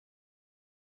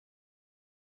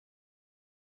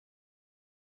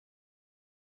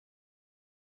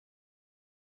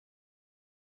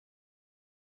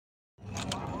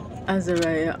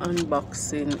Azariah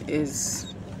unboxing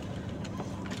is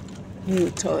new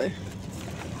toy.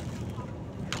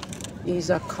 He's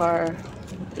a car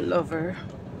lover.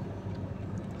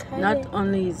 Not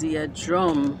only is he a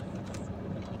drum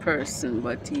person,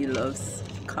 but he loves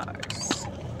cars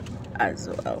as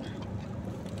well.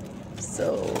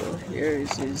 So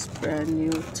here's his brand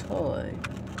new toy.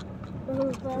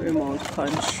 Remote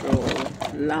control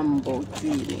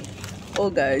Lamborghini. Oh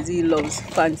guys, he loves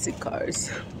fancy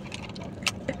cars.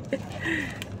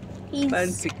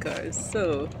 Fancy cars.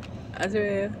 So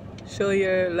Azariah, show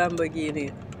your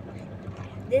Lamborghini.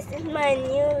 This is my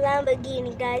new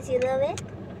Lamborghini, guys. You love it?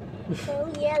 So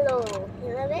yellow.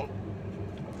 You love it?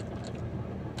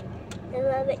 You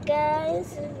love it,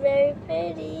 guys. It's very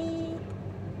pretty.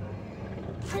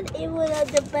 And even at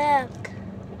the back,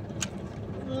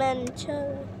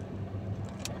 mancha.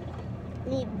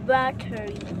 Need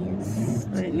batteries.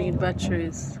 I need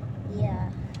batteries. Yeah.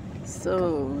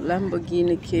 So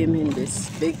Lamborghini came in this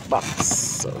big box.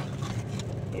 So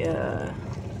yeah,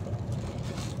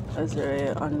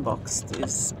 Azariah unboxed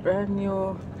this brand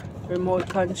new remote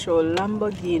control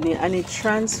Lamborghini, and it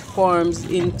transforms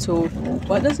into,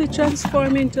 what does it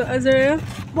transform into, Azariah?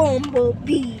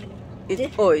 Bumblebee.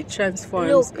 It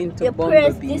transforms Look, into you Bumblebee.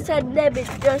 press this and then it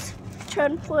just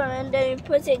transform, and then you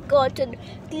press it, go to the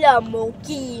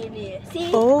Lamborghini.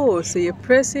 See? Oh, so you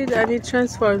press it and it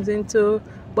transforms into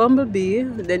Bumblebee,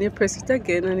 then you press it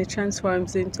again and it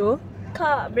transforms into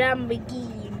Car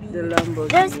Lamborghini. the Lamborghini.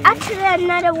 There's actually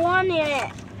another one in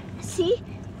it. See?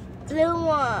 Blue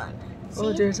one. See?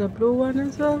 Oh, there's a blue one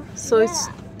as well? So Yeah. it's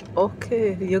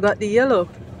okay. You got the yellow?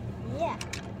 Yeah.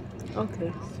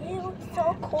 Okay. See, it's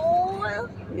so cool.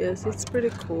 Yes, it's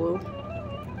pretty cool.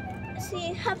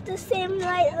 See, have the same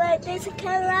light like this. It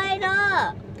can light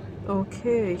up.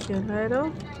 Okay, you can light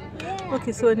up? Yeah.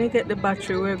 Okay, so when you get the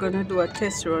battery, we're gonna do a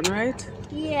test run, right?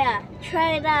 Yeah.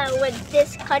 Try it out with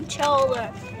this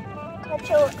controller.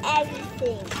 Control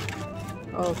everything.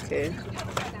 Okay.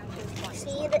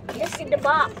 See, this is the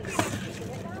box.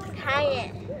 Tie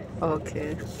it.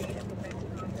 Okay.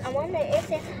 I wonder if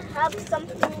it have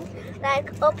something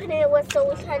like open it with so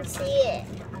we can see it.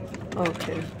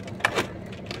 Okay.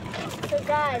 So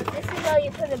guys, this is how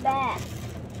you put it back.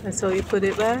 And so you put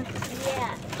it back?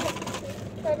 Yeah.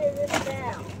 Put it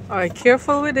down. Alright,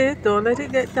 careful with it. Don't let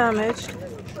it get damaged.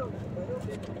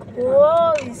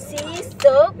 Whoa, you see?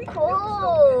 So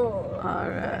cool.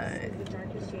 Alright.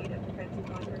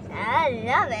 I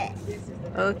love it.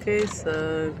 Okay,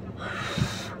 so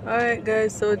alright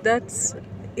guys, so that's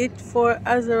it for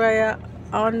Azariah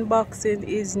unboxing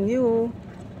his new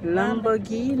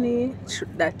Lamborghini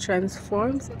that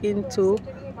transforms into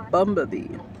Bumblebee.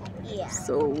 Yeah.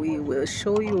 So we will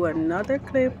show you another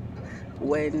clip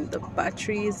when the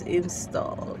battery is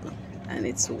installed and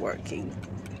it's working.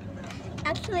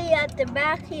 Actually, at the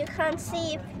back you can't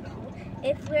see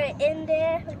if we're in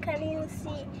there. We can't even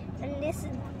see. And this is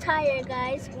the tire,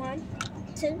 guys. 1,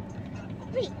 2,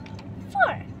 3,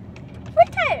 4. 4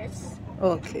 tires.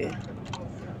 Okay,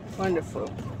 wonderful.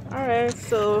 All right,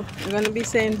 so we're gonna be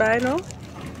saying bye now.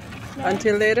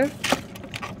 Until later.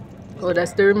 Oh,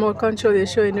 that's the remote control. You're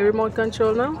showing the remote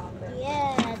control now?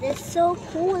 Yeah, that's so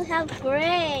cool. How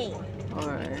great. All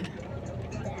right.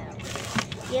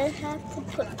 You have to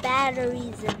put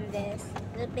batteries in this.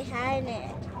 Look behind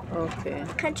it. Okay.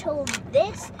 Control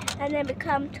this and then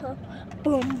become to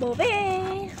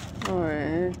Bumblebee.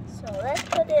 Alright. So let's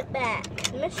put it back.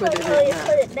 Let me show Put you it how you back.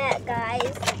 put it back,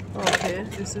 guys. Okay.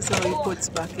 This is how he puts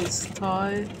back his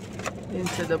toy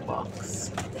into the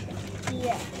box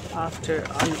Yeah. after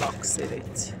unboxing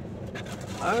it.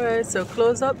 Alright, so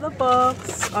close up the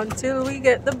box until we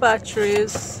get the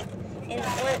batteries.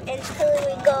 Until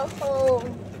we go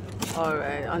home.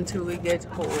 Alright, until we get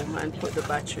home and put the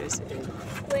batteries in.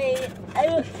 Wait,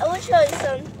 I will show you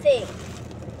something.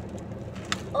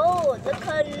 Oh,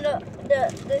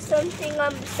 there's something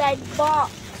on the side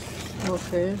box.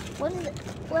 Okay.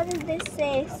 What does this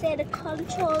say? Say the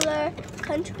controller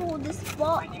control this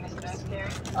box.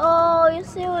 Oh, you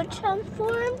see what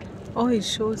transformed? Oh, it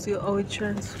shows you how it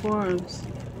transforms.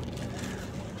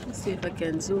 Let's see if I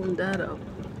can zoom that up.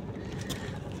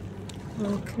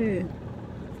 Okay.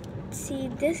 See,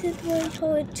 this is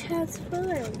how it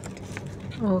transformed.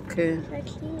 Okay. Right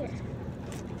here.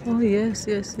 Oh yes,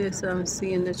 I'm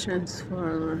seeing the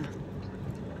transformer.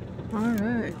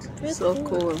 Alright. So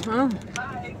cool, huh?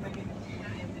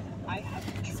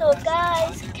 So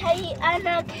guys,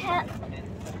 Anna cat.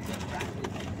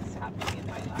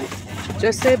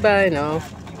 Just say bye now.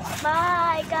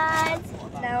 Bye guys.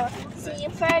 Now see you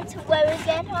first when we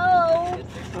get home.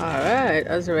 Alright,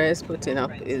 Azariah is putting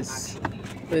up his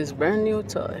with his brand new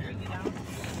toy.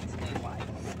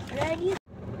 Ready?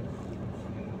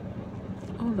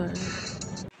 Hold on.